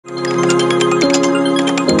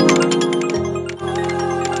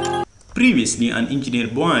Previously on Engineer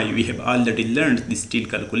Boy, we have already learned the steel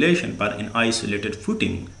calculation for an isolated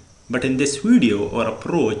footing. But in this video, our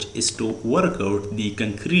approach is to work out the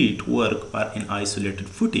concrete work for an isolated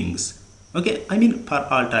footings. Okay, I mean for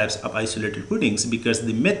all types of isolated footings, because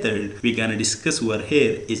the method we're gonna discuss over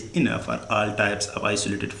here is enough for all types of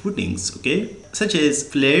isolated footings, okay? Such as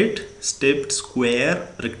flat, stepped, square,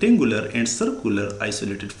 rectangular and circular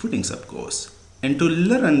isolated footings, of course. And to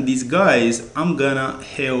learn these guys, I'm gonna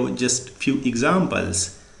have just few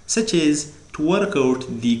examples, such as to work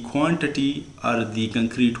out the quantity or the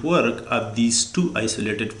concrete work of these two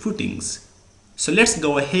isolated footings. So let's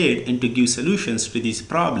go ahead and to give solutions to these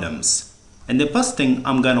problems. And the first thing,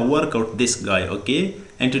 I'm gonna work out this guy, okay?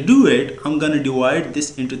 And to do it, I'm gonna divide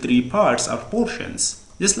this into three parts or portions,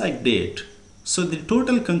 just like that. So the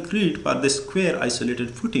total concrete for the square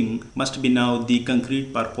isolated footing must be now the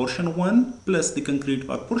concrete for portion 1 plus the concrete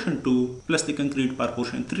for portion 2 plus the concrete for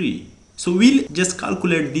portion 3. So we'll just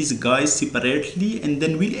calculate these guys separately and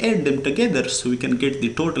then we'll add them together so we can get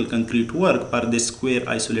the total concrete work for the square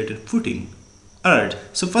isolated footing. Alright,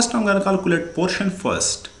 so first I'm gonna calculate portion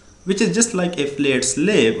first, which is just like a flat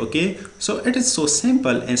slab, okay? So it is so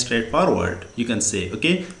simple and straightforward, you can say,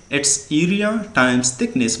 okay? Its area times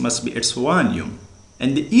thickness must be its volume.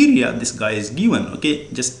 And the area this guy is given, okay?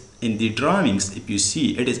 Just in the drawings, if you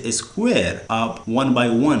see, it is a square of 1 by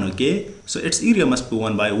 1, okay? So its area must be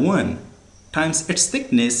 1 by 1 times its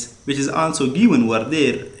thickness, which is also given over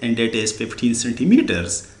there, and that is 15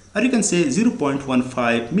 centimeters, or you can say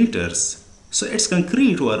 0.15 meters. So its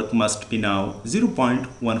concrete work must be now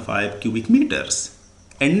 0.15 cubic meters.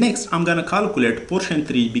 And next I'm gonna calculate portion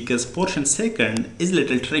 3 because portion second is a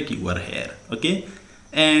little tricky over here, okay?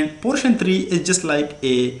 And portion 3 is just like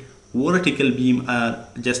a vertical beam or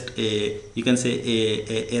just a, you can say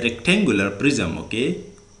a rectangular prism, okay?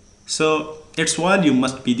 So its volume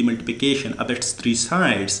must be the multiplication of its three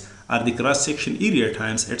sides or the cross-section area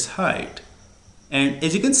times its height. And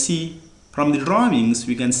as you can see, from the drawings,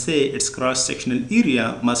 we can say its cross-sectional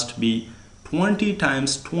area must be 20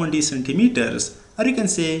 times 20 centimeters, or you can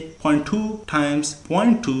say 0.2 times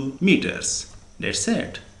 0.2 meters. That's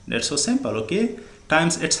it. That's so simple, okay?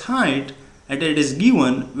 Times its height, and it is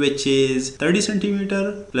given, which is 30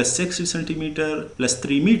 centimeter plus 60 centimeter plus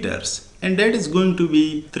 3 meters. And that is going to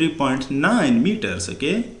be 3.9 meters,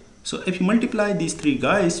 okay? So if you multiply these three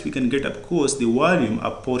guys, we can get, of course, the volume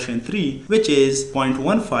of portion 3, which is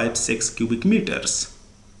 0.156 cubic meters.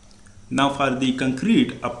 Now for the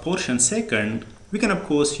concrete of portion second, we can of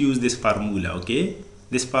course use this formula, okay?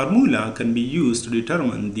 This formula can be used to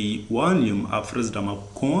determine the volume of fresdom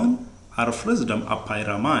of cone or fresdom of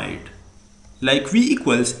pyramid. Like V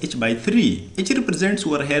equals h by 3. H represents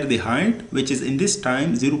over here the height, which is in this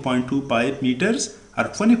time 0.25 meters or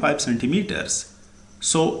 25 centimeters.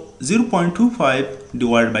 So 0.25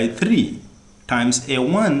 divided by 3 times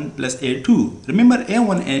A1 plus A2. Remember,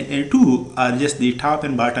 A1 and A2 are just the top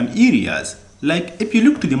and bottom areas. Like if you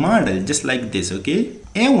look to the model just like this, okay?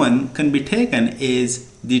 A1 can be taken as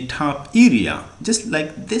the top area, just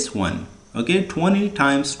like this one, okay? 20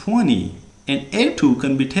 times 20. And A2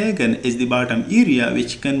 can be taken as the bottom area,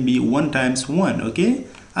 which can be 1 times 1, okay?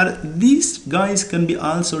 Or these guys can be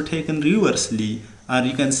also taken reversely. Or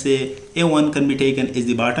you can say A1 can be taken as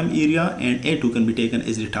the bottom area and A2 can be taken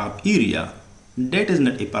as the top area. That is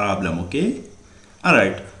not a problem, okay?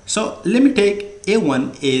 Alright, so let me take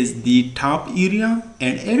A1 as the top area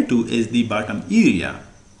and A2 as the bottom area.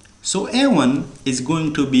 So A1 is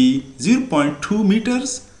going to be 0.2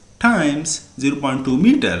 meters times 0.2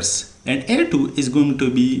 meters and A2 is going to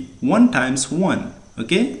be 1 times 1,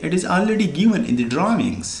 okay? It is already given in the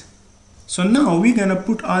drawings. So now we're gonna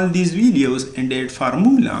put all these values in that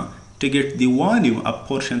formula to get the volume of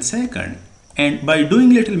portion second. And by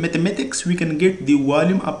doing little mathematics, we can get the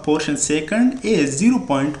volume of portion second as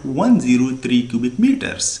 0.103 cubic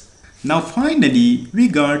meters. Now finally, we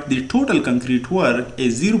got the total concrete work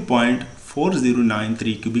as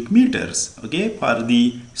 0.4093 cubic meters, okay, for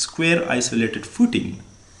the square isolated footing.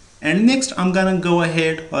 And next I'm gonna go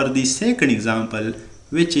ahead for the second example,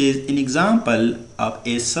 which is an example of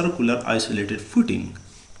a circular isolated footing.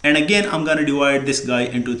 And again, I'm gonna divide this guy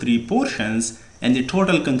into three portions, and the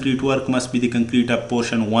total concrete work must be the concrete of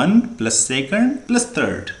portion 1 plus second plus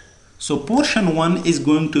third. So portion 1 is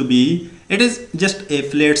going to be, it is just a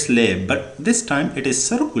flat slab, but this time it is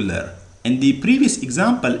circular. In the previous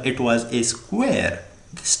example, it was a square.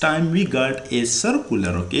 This time we got a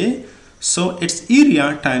circular, okay? So its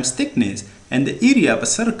area times thickness, and the area of a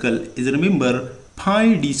circle is, remember,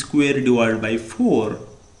 pi d square divided by 4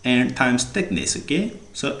 and times thickness, okay?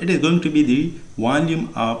 So it is going to be the volume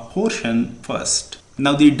of portion first.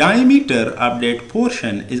 Now the diameter of that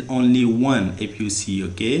portion is only 1 if you see,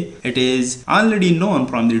 okay? It is already known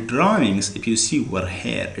from the drawings if you see over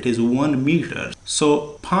here. It is 1 meter.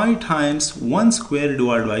 So pi times 1 square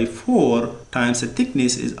divided by 4 times the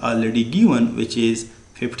thickness is already given, which is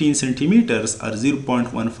 15 centimeters or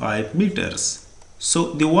 0.15 meters.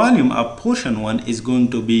 So the volume of portion 1 is going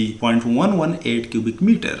to be 0.118 cubic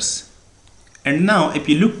meters. And now if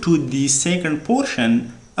you look to the second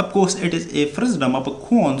portion, of course it is a fresnel of a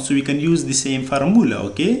cone, so we can use the same formula,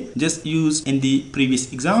 okay? Just use in the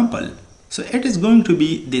previous example. So it is going to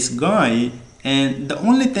be this guy, and the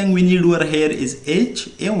only thing we need over here is h,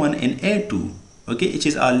 a1 and a2, okay? It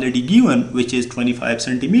is already given, which is 25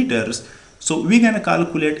 centimeters. So we're gonna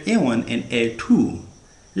calculate a1 and a2.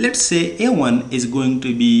 Let's say a1 is going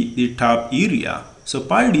to be the top area. So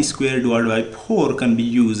pi d squared divided by 4 can be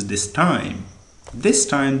used this time. This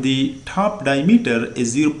time the top diameter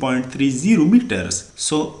is 0.30 meters.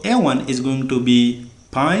 So A1 is going to be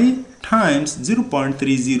pi times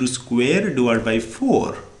 0.30 square divided by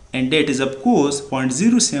 4. And that is of course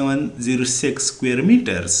 0.0706 square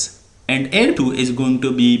meters. And A2 is going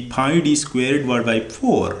to be pi d squared divided by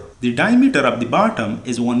 4. The diameter of the bottom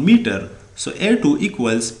is 1 meter. So A2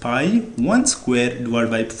 equals pi 1 square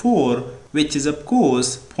divided by 4, which is of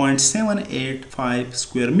course 0.785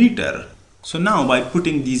 square meter. So now by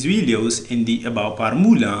putting these values in the above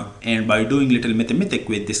formula and by doing little mathematics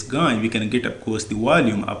with this guy, we can get of course the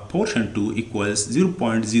volume of portion 2 equals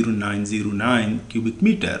 0.0909 cubic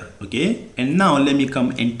meter, okay? And now let me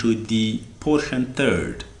come into the portion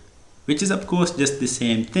third, which is of course just the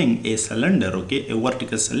same thing, a cylinder, okay? A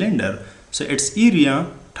vertical cylinder. So its area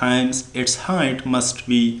times its height must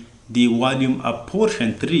be the volume of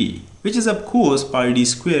portion 3, which is of course pi d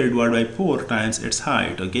squared divided by 4 times its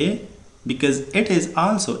height, okay? Because it is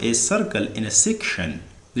also a circle in a section.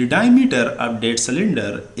 The diameter of that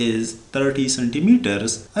cylinder is 30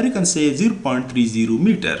 centimeters, or you can say 0.30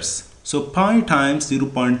 meters. So pi times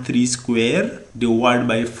 0.3 square divided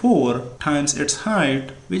by 4 times its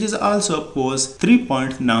height, which is also of course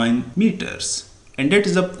 3.9 meters. And that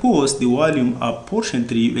is of course the volume of portion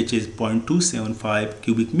 3, which is 0.275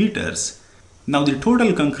 cubic meters. Now the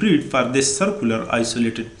total concrete for this circular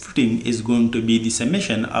isolated footing is going to be the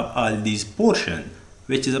summation of all these portions,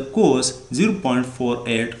 which is of course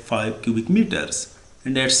 0.485 cubic meters.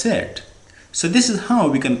 And that's it. So this is how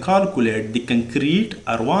we can calculate the concrete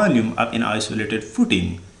or volume of an isolated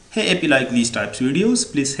footing. Hey, if you like these types of videos,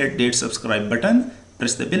 please hit that subscribe button,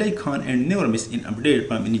 press the bell icon and never miss an update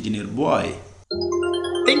from Engineer Boy.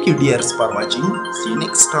 Thank you dears for watching. See you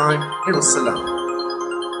next time. Wassalam.